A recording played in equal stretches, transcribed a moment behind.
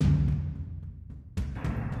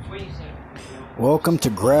Welcome to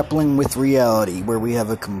Grappling with Reality, where we have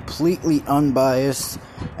a completely unbiased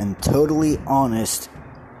and totally honest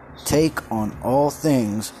take on all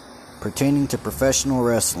things pertaining to professional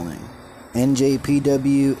wrestling.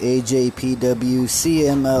 NJPW, AJPW,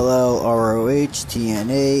 CMLL, ROH,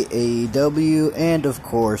 TNA, AEW, and of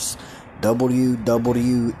course,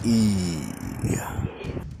 WWE.